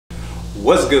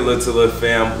What's good, Little Live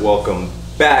fam? Welcome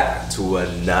back to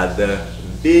another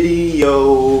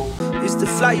video. It's the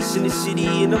flights in the city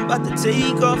and I'm about to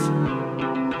take off.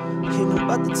 And I'm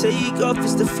about to take off.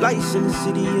 It's the flights in the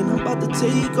city and I'm about to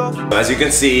take off. As you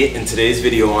can see in today's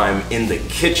video, I'm in the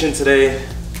kitchen today.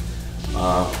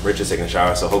 Rich is taking a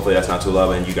shower, so hopefully that's not too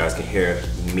loud and you guys can hear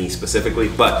me specifically.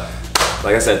 But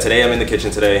like I said, today I'm in the kitchen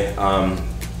today.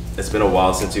 It's been a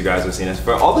while since you guys have seen us.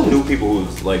 For all the new people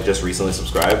who like just recently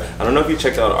subscribed, I don't know if you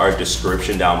checked out our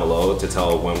description down below to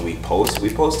tell when we post.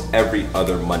 We post every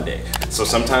other Monday. So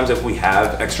sometimes if we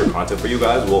have extra content for you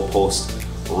guys, we'll post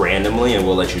randomly and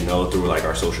we'll let you know through like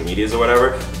our social medias or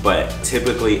whatever. But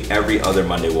typically every other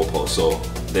Monday we'll post. So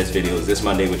this video is this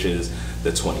Monday, which is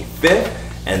the 25th.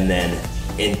 And then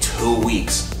in 2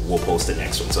 weeks, we'll post the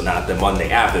next one. So not the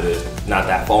Monday after this, not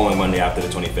that following Monday after the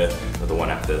 25th, but the one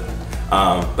after.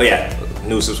 But yeah,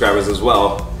 new subscribers as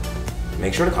well,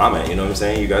 make sure to comment, you know what I'm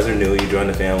saying? You guys are new, you joined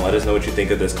the fam, let us know what you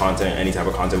think of this content, any type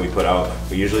of content we put out.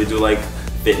 We usually do like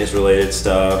fitness related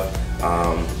stuff,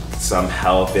 some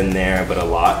health in there, but a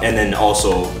lot. And then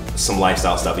also some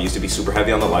lifestyle stuff. It used to be super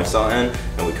heavy on the lifestyle end,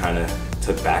 and we kind of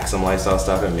took back some lifestyle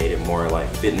stuff and made it more like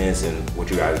fitness and what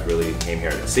you guys really came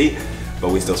here to see. But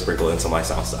we still sprinkle in some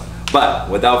lifestyle stuff. But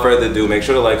without further ado, make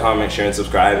sure to like, comment, share, and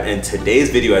subscribe. And today's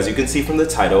video, as you can see from the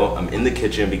title, I'm in the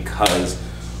kitchen because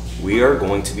we are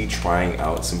going to be trying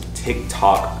out some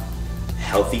TikTok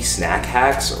healthy snack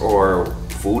hacks or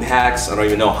food hacks. I don't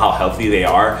even know how healthy they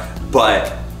are,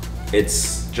 but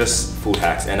it's just food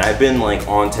hacks. And I've been like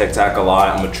on TikTok a lot.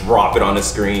 I'm gonna drop it on the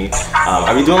screen.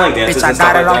 I've been doing like dances and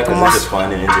stuff like that because it's just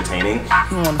fun and entertaining.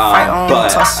 But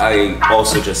I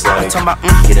also just like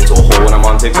get into a hole when I'm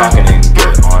on TikTok and then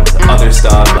get on to other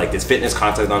stuff. Like there's fitness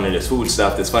content on it, there's food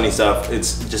stuff, there's funny stuff.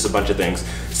 It's just a bunch of things.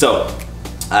 So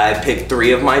I picked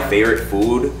 3 of my favorite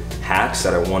food hacks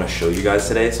that I want to show you guys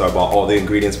today. So I bought all the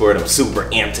ingredients for it. I'm super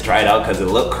amped to try it out because it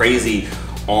looked crazy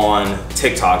on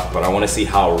TikTok, but I want to see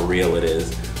how real it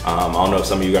is. I don't know if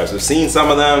some of you guys have seen some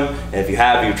of them, and if you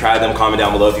have, you've tried them, comment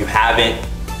down below. If you haven't,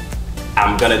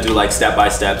 I'm gonna do like step by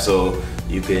step so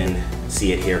you can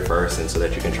see it here first and so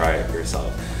that you can try it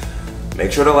yourself.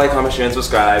 Make sure to like, comment, share, and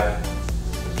subscribe.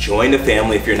 Join the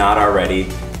family if you're not already.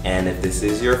 And if this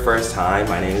is your first time,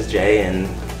 my name is Jay and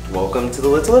welcome to the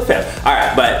Little Live fam. All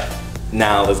right, but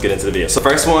now let's get into the video. So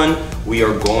first one we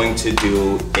are going to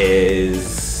do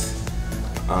is,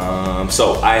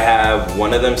 so I have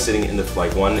one of them sitting in the,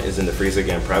 like one is in the freezer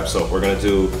getting prepped. So we're gonna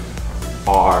do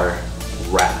our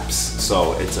wraps.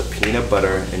 So it's a peanut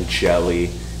butter and jelly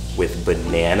with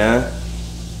banana,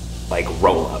 like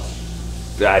roll up.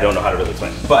 I don't know how to really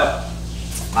explain it, but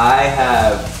I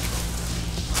have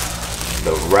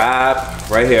the wrap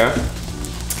right here.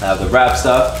 I have the wrap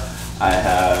stuff. I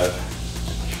have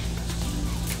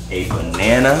a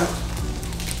banana.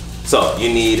 So you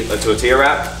need a tortilla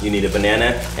wrap, you need a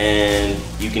banana, and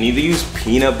you can either use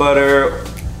peanut butter,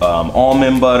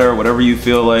 almond butter, whatever you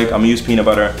feel like. I'm gonna use peanut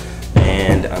butter,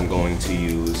 and I'm going to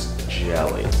use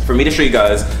jelly. For me to show you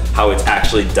guys how it's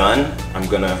actually done, I'm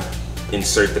gonna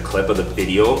insert the clip of the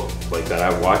video like that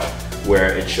I watched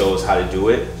where it shows how to do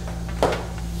it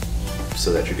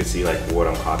so that you can see like what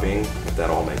I'm copying, if that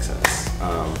all makes sense.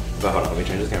 But hold on, let me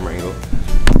change this camera angle.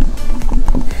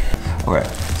 Okay,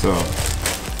 so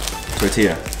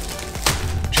tortilla,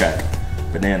 check.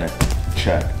 Banana,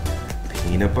 check.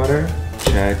 Peanut butter,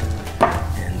 check.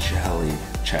 And jelly,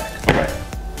 check. Okay.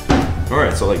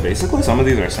 Alright, so like basically some of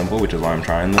these are simple, which is why I'm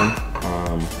trying them.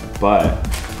 But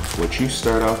what you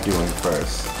start off doing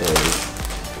first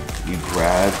is you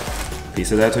grab a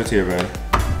piece of that tortilla bread,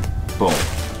 boom.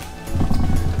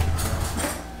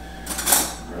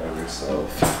 Grab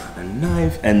yourself a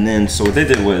knife, and then so what they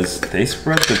did was they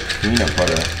spread the peanut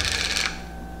butter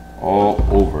all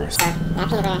over. That peanut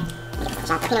butter is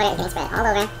getting spread all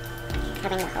over,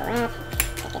 covering the whole wrap.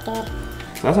 Good.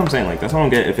 So that's what I'm saying, like that's what I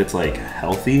don't get if it's like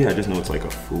healthy. I just know it's like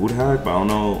a food hack, but I don't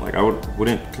know, like I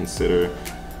wouldn't consider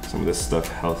some of this stuff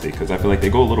healthy because I feel like they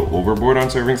go a little overboard on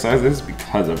serving sizes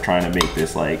because of trying to make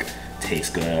this like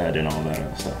taste good and all that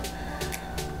other stuff.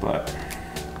 But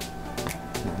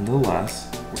nonetheless,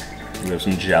 we have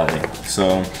some jelly.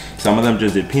 So some of them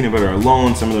just did peanut butter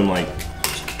alone, some of them like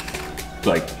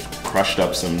crushed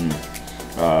up some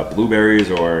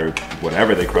blueberries or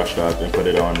whatever they crushed up and put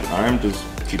it on. I'm just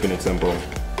keeping it simple.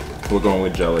 We're going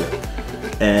with jelly.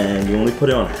 And you only put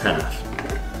it on half.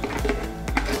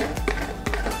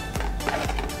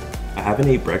 I haven't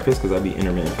ate breakfast because I'd be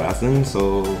intermittent fasting,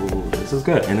 so this is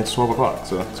good. And it's 12 o'clock,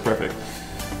 so it's perfect.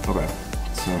 Okay,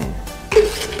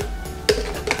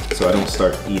 so I don't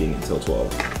start eating until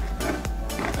 12.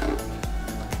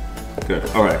 Good.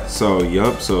 All right, so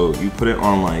yup, so you put it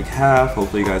on like half.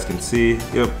 Hopefully you guys can see.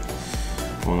 Yep,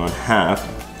 going on half.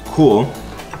 Cool.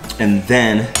 And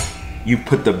then you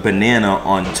put the banana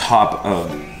on top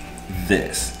of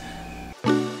this.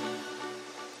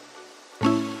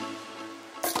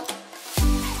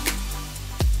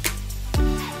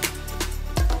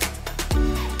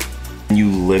 You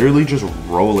literally just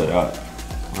roll it up.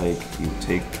 Like you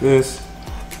take this.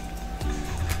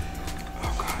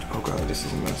 Oh God, this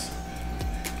is a mess.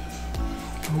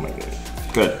 Oh my God.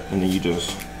 Good. And then you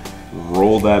just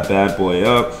roll that bad boy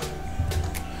up.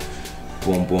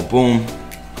 Boom, boom, boom.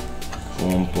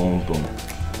 Boom, boom, boom.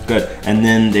 Good. And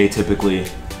then they typically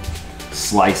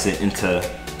slice it into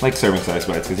like serving size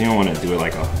bites because you don't want to do it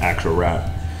like an actual wrap.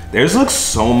 Theirs looks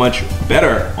so much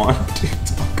better on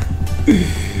TikTok.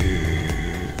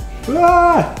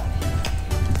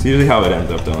 It's usually how it ends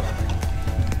up though.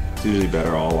 It's usually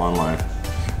better all online.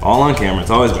 All on camera,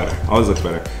 it's always better. Always looks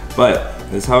better. But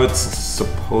this is how it's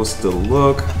supposed to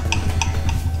look.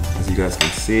 As you guys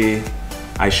can see,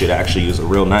 I should actually use a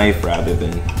real knife rather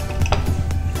than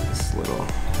this little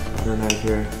butter knife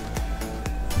here.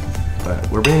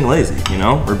 But we're being lazy, you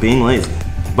know? We're being lazy.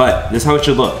 But this is how it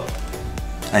should look.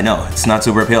 I know, it's not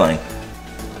super appealing,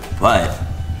 but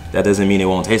that doesn't mean it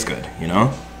won't taste good, you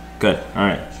know? Good, all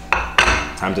right.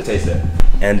 Time to taste it.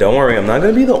 And don't worry, I'm not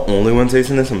gonna be the only one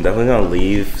tasting this. I'm definitely gonna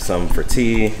leave some for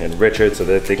T and Richard so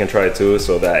that they can try it too,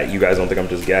 so that you guys don't think I'm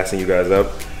just gassing you guys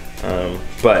up.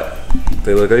 But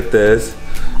they look like this,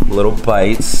 little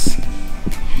bites.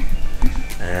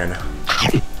 And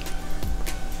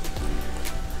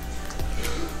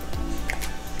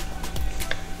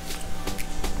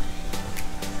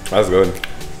that's good.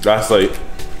 That's like,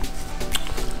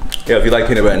 yeah, if you like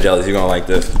peanut butter and jellies, you're gonna like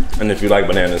this. And if you like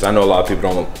bananas, I know a lot of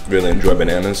people don't really enjoy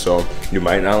bananas, so you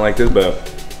might not like this, but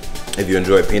if you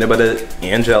enjoy peanut butter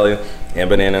and jelly and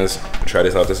bananas, try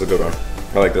this out. This is a good one.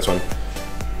 I like this one.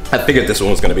 I figured this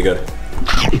one was gonna be good.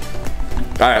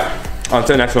 All right, on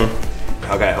to the next one.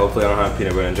 Okay, hopefully I don't have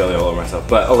peanut butter and jelly all over myself.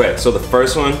 But okay, so the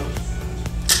first one,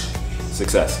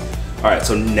 success. All right,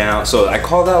 so now, so I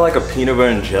call that like a peanut butter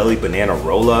and jelly banana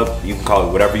roll up. You can call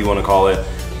it whatever you wanna call it,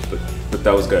 but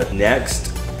that was good.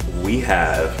 Next, we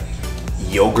have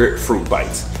yogurt fruit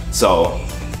bites. So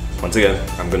once again,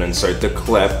 I'm gonna insert the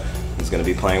clip. It's gonna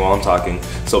be playing while I'm talking.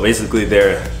 So basically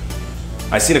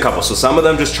I've seen a couple. So some of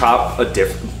them just chop a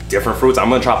different fruits. I'm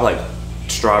gonna chop like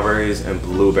strawberries and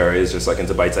blueberries just like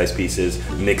into bite-sized pieces,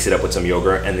 mix it up with some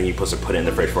yogurt, and then you put it in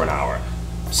the fridge for an hour.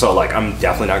 So like, I'm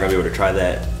definitely not gonna be able to try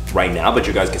that right now, but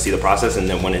you guys can see the process, and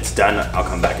then when it's done, I'll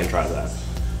come back and try that.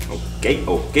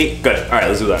 Okay, good. All right,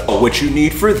 let's do that. What you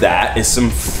need for that is some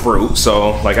fruit.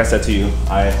 So like I said to you,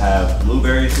 I have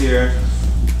blueberries here,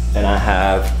 and I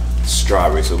have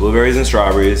strawberries. So blueberries and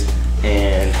strawberries,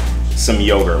 and some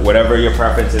yogurt, whatever your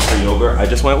preference is for yogurt. I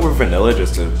just went with vanilla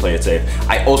just to play it safe.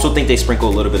 I also think they sprinkle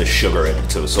a little bit of sugar in it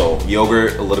too. So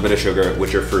yogurt, a little bit of sugar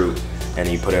with your fruit, and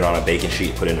you put it on a baking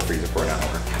sheet, put it in the freezer for an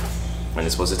hour. And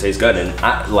it's supposed to taste good. And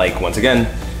I, like, once again,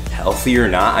 healthy or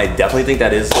not, I definitely think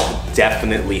that is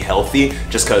definitely healthy,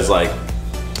 just cause like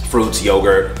fruits,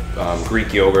 yogurt,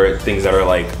 Greek yogurt, things that are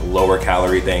like lower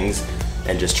calorie things,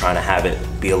 and just trying to have it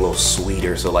be a little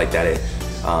sweeter, so like that it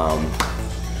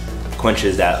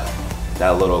quenches that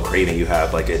little craving you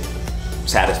have, like it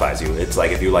satisfies you. It's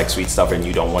like if you like sweet stuff and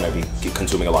you don't want to be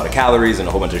consuming a lot of calories and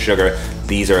a whole bunch of sugar,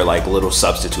 these are like a little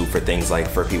substitute for things like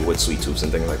for people with sweet tooths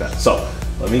and things like that. So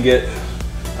let me get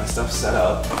my stuff set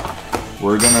up.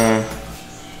 We're gonna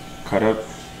cut up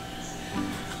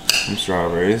some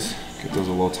strawberries, get those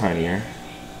a little tinier.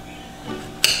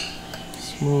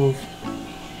 Smooth.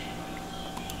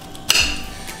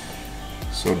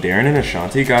 So Darren and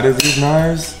Ashanti got us these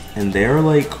knives, and they're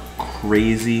like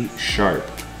crazy sharp.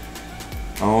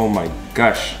 Oh my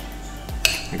gosh.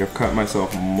 Like I've cut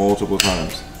myself multiple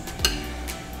times.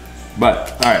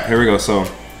 But, all right, here we go. So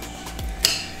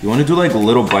you wanna do like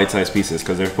little bite-sized pieces,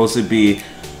 because they're supposed to be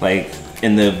like,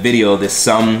 in the video, there's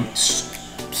some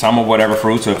of whatever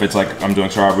fruit. So if it's like I'm doing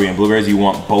strawberry and blueberries, you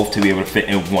want both to be able to fit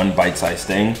in one bite-sized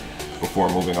thing before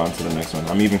moving on to the next one.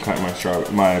 I'm even cutting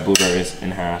my blueberries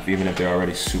in half, even if they're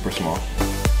already super small.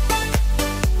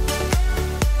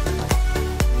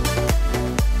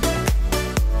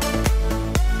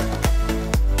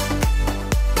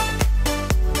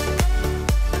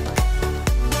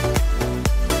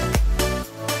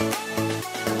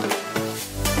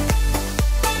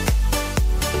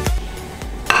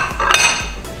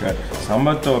 So I'm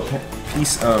about to throw a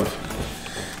piece of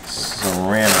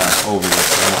saran wrap over this.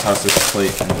 So I'm gonna toss this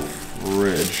plate in the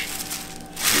fridge.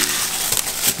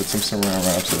 Put some saran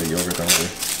wrap so the yogurt don't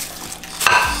really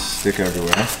stick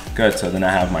everywhere. Good, so then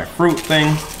I have my fruit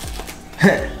thing.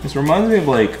 This reminds me of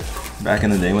like back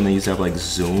in the day when they used to have like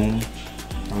Zoom.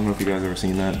 I don't know if you guys ever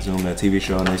seen that, Zoom, that TV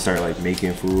show, and they started like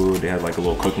making food. They had like a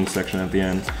little cooking section at the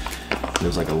end. There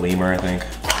was like a lemur, I think.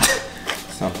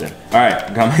 Something. All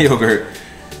right, got my yogurt.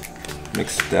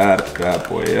 Mix that bad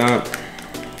boy up.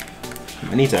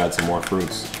 I need to add some more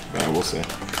fruits, but we'll see.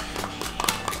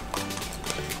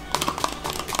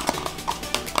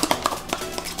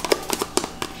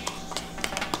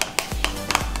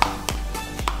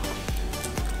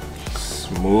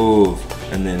 Smooth,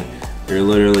 and then you're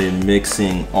literally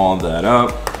mixing all that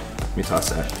up. Let me toss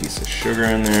that piece of sugar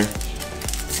in there.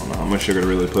 I don't know how much sugar to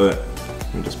really put.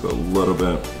 Let me just put a little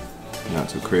bit, not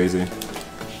too crazy.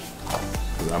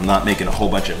 I'm not making a whole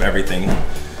bunch of everything,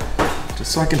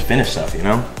 just so I can finish stuff, you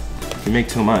know? If you make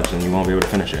too much, then you won't be able to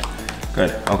finish it.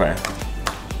 Good, okay.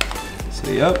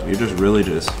 So yep, you're just really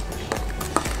just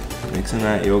mixing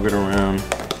that yogurt around,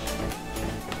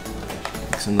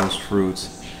 mixing those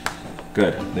fruits.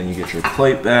 Good, then you get your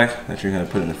plate back that you're gonna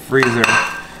put in the freezer,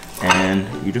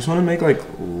 and you just wanna make like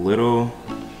little,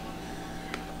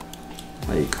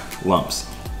 like lumps.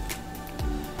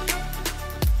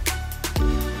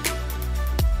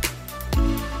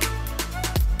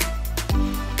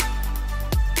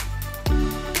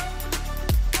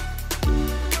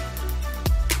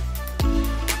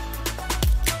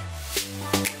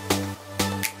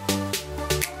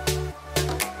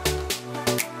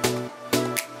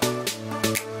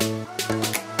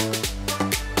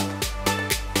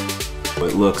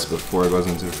 It looks before it goes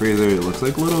into the freezer. It looks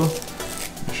like little,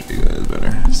 I'll show you guys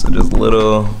better. So just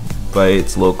little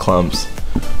bites, little clumps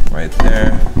right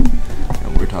there.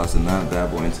 And we're tossing that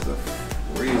bad boy into the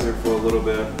freezer for a little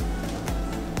bit.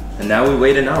 And now we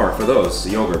wait an hour for those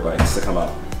yogurt bites to come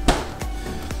out.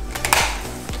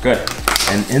 Good.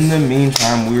 And in the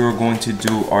meantime, we were going to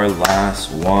do our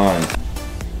last one.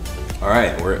 All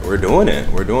right, we're doing it.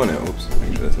 We're doing it. Oops,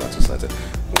 make sure that's not too slanted.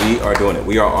 We are doing it.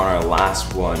 We are on our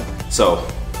last one. So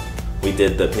we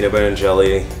did the peanut butter and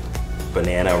jelly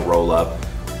banana roll up.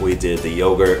 We did the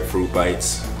yogurt fruit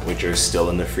bites, which are still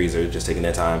in the freezer, just taking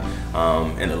their time.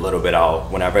 And a little bit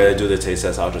whenever I do the taste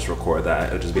test, I'll just record that.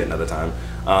 It'll just be another time.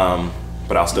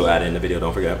 But I'll still add it in the video,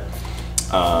 don't forget.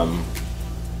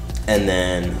 And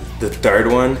then the third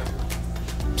one,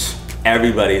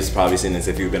 everybody's probably seen this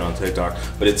if you've been on TikTok,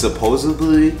 but it's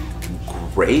supposedly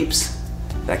grapes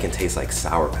that can taste like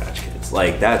Sour Patch Kids.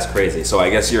 Like, that's crazy. So I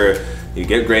guess you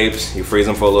get grapes, you freeze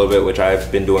them for a little bit, which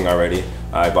I've been doing already.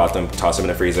 I bought them, tossed them in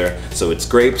the freezer. So it's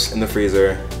grapes in the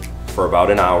freezer for about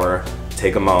an hour,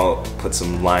 take them out, put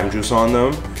some lime juice on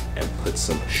them, and put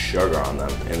some sugar on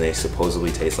them. And they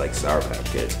supposedly taste like Sour Patch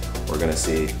Kids. We're gonna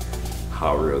see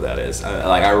how real that is.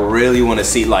 I really wanna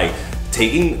see, like,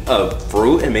 taking a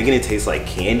fruit and making it taste like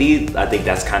candy, I think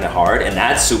that's kind of hard, and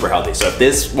that's super healthy. So if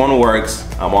this one works,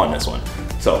 I'm on this one.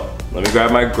 So let me grab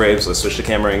my grapes, let's switch the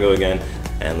camera angle again,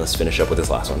 and let's finish up with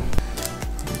this last one.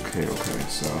 Okay,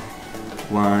 so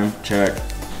lime, check,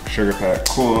 sugar pack,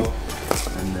 cool.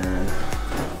 And then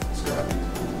let's grab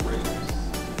these grapes.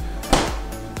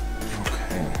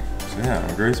 Okay, so yeah,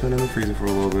 our grapes been in the freezer for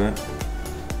a little bit.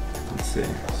 Let's see,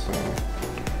 so.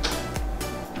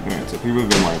 Alright, so people have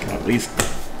been like at least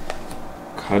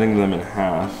cutting them in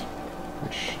half,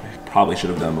 which I probably should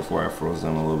have done before I froze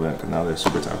them a little bit, because now they're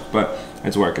super tough, but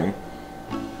it's working.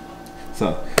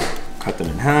 So, cut them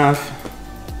in half.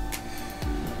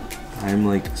 I'm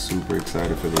like super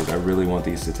excited for these. I really want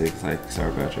these to taste like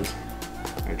Sour Patches.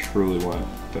 I truly want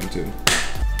them to.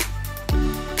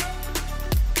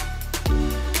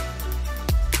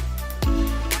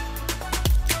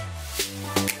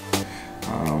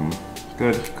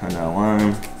 Good, cut that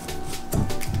lime.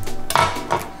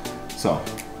 So,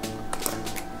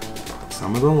 put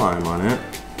some of the lime on it.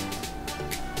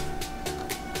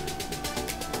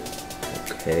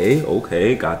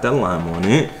 Okay, got that lime on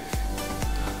it.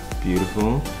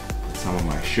 Beautiful. Put some of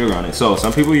my sugar on it. So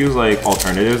some people use like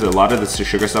alternatives. A lot of the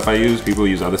sugar stuff I use, people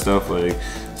use other stuff like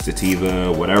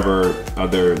sativa, whatever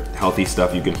other healthy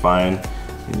stuff you can find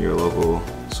in your local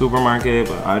supermarket,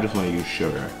 but I just want to use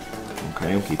sugar.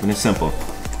 Okay, I'm keeping it simple.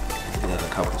 Give that a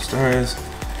couple stirs.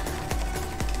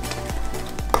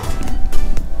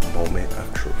 Moment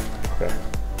of truth. Okay.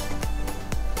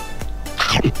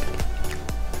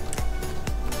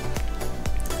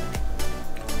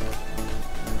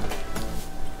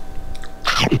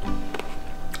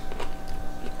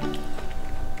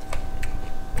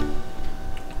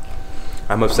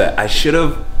 I'm upset. I should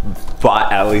have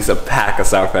bought at least a pack of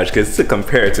Sour Patch Kids to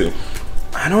compare it to.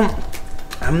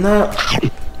 I'm not.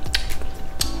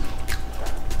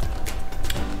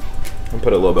 I'll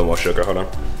put a little bit more sugar, hold on.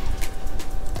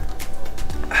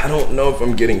 I don't know if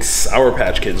I'm getting Sour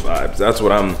Patch Kids vibes. That's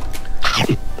what I'm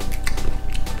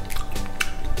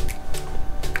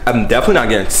definitely not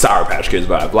getting Sour Patch Kids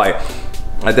vibe. Like,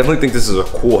 I definitely think this is a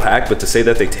cool hack, but to say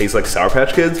that they taste like Sour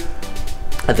Patch Kids,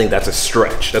 I think that's a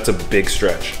stretch. That's a big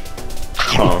stretch.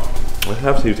 Let's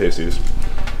have two tasties.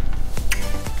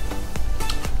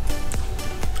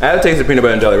 I had a taste of peanut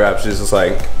butter and jelly wraps. It's just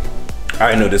like,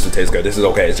 I knew this would taste good. This is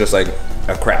okay. It's just like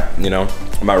a crap, you know?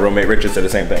 My roommate Richard said the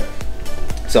same thing.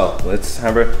 So let's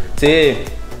have her. T,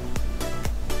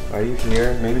 are you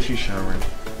here? Maybe she's showering.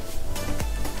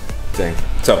 Dang.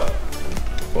 So,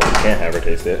 well, we can't have her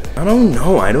taste it. I don't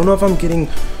know. I don't know if I'm getting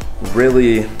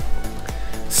really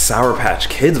Sour Patch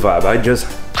Kids vibe. I just,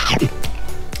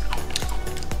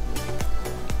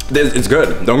 it's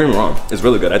good. Don't get me wrong. It's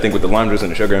really good. I think with the lime juice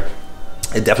and the sugar,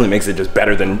 it definitely makes it just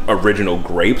better than original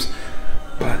grapes.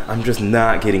 But I'm just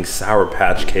not getting Sour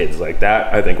Patch Kids. Like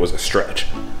that, I think was a stretch.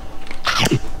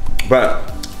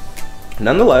 But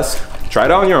nonetheless, try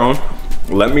it out on your own.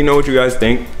 Let me know what you guys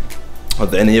think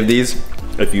of any of these.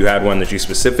 If you had one that you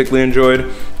specifically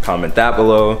enjoyed, comment that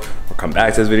below, or come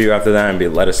back to this video after that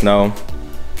and let us know.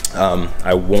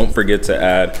 I won't forget to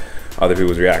add other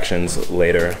people's reactions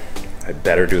later. I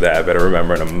better do that, I better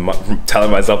remember, and I'm telling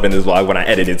myself in this vlog when I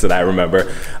edit it so that I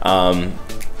remember. And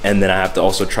then I have to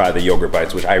also try the yogurt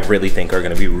bites, which I really think are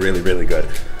gonna be really, really good.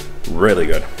 Really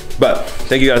good. But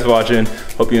thank you guys for watching.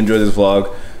 Hope you enjoyed this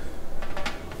vlog.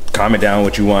 Comment down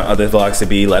what you want other vlogs to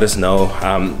be, let us know.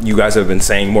 You guys have been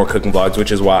saying more cooking vlogs,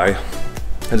 which is why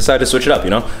I decided to switch it up, you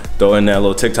know? Throw in that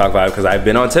little TikTok vibe, because I've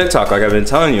been on TikTok, like I've been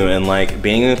telling you, and like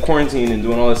being in quarantine and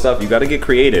doing all this stuff, you gotta get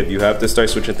creative. You have to start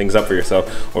switching things up for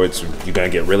yourself, or you're gonna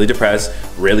get really depressed,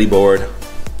 really bored.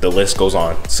 The list goes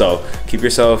on. So keep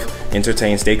yourself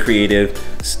entertained, stay creative,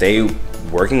 stay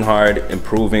working hard,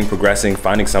 improving, progressing,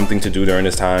 finding something to do during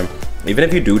this time. Even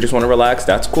if you do just want to relax,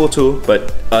 that's cool too.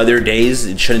 But other days,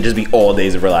 it shouldn't just be all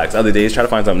days of relax. Other days, try to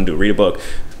find something to do. Read a book,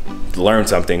 learn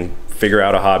something, figure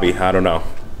out a hobby, I don't know.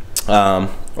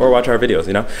 Or watch our videos,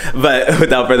 you know? But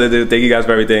without further ado, thank you guys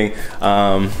for everything.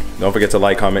 Don't forget to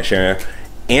like, comment, share,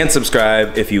 and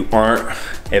subscribe if you aren't.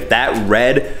 If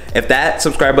that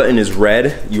subscribe button is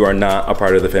red, you are not a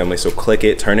part of the family. So click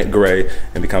it, turn it gray,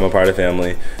 and become a part of the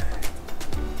family.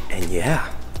 And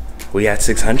yeah, we at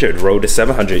 600, road to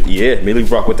 700. Yeah, immediately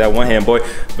rock with that one hand, boy.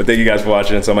 But thank you guys for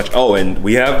watching so much. Oh, and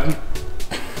we have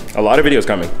a lot of videos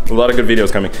coming, a lot of good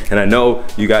videos coming. And I know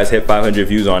you guys hit 500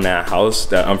 views on that house,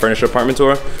 that unfurnished apartment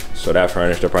tour. So that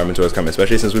furnished apartment tour is coming,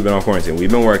 especially since we've been on quarantine. We've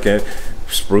been working,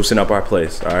 sprucing up our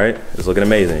place, all right? It's looking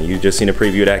amazing. You just seen a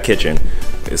preview of that kitchen.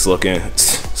 It's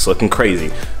looking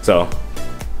crazy. So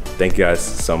thank you guys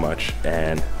so much,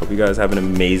 and hope you guys have an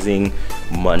amazing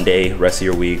Monday, rest of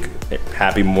your week.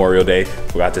 Happy Memorial Day,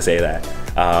 forgot to say that.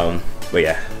 But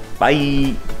yeah,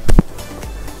 bye.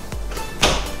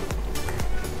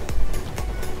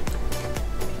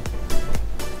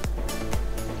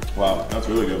 Wow, that's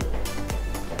really good.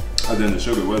 I think the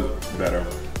sugar was better.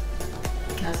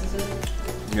 Necessary?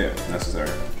 Yeah, necessary.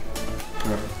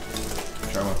 Yeah.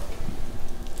 Try one.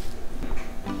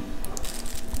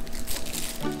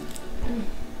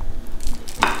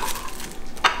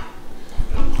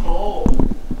 Oh.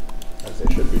 As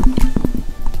they should be.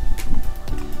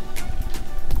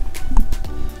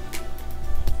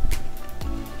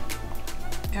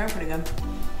 They're pretty good.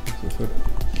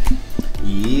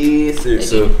 Yes,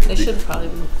 sir. They should have probably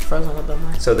been frozen a little bit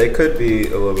more. So they could be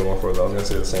a little bit more frozen. I was gonna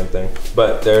say the same thing,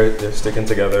 but they're sticking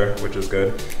together, which is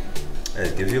good. And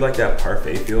it gives you like that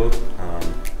parfait feel,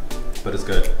 but it's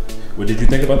good. What did you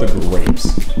think about the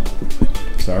grapes?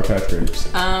 Sour Patch grapes.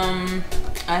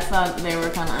 I thought they were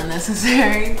kind of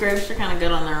unnecessary. Grapes are kind of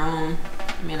good on their own.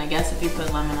 I mean, I guess if you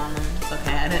put lemon on them, it's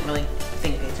okay. I didn't really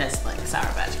think they tasted like Sour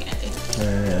Patch candy.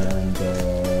 And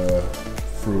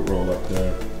fruit roll up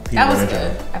there. That was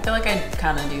good. I feel like I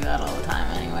kind of do that all the time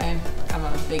anyway. I'm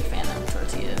a big fan of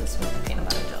tortillas with peanut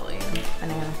butter jelly and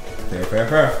banana.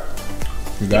 Fair.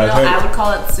 You know, guys I would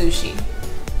call it sushi.